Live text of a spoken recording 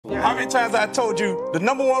times I told you the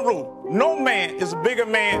 #1 rule: no man is a bigger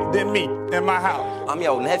man than me in my house. I'm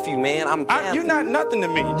your nephew, man. You're not nothing to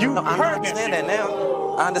me. You I understand that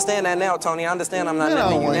now. I understand that now, Tony. I understand I'm not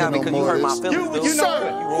nothing to you now because you hurt my feelings. You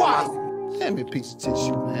know Quiet. Hand me a piece of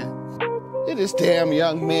tissue, man. Did this damn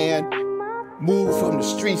young man move from the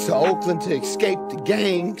streets of Oakland to escape the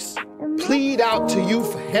gangs, plead out to you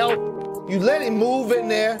for help? You let him move in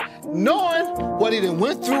there, knowing what he done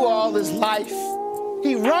went through all his life.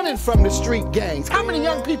 He running from the street gangs. How many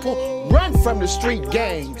young people run from the street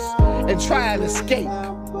gangs and try and escape?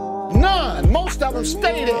 None. Most of them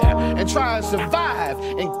stay there and try and survive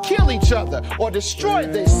and kill each other or destroy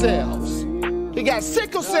themselves. He got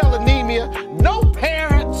sickle cell anemia, no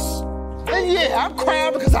parents. And yeah, I'm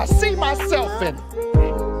crying because I see myself in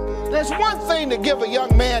it. There's one thing to give a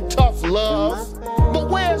young man tough love, but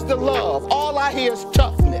where's the love? All I hear is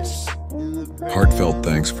toughness. Heartfelt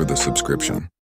thanks for the subscription.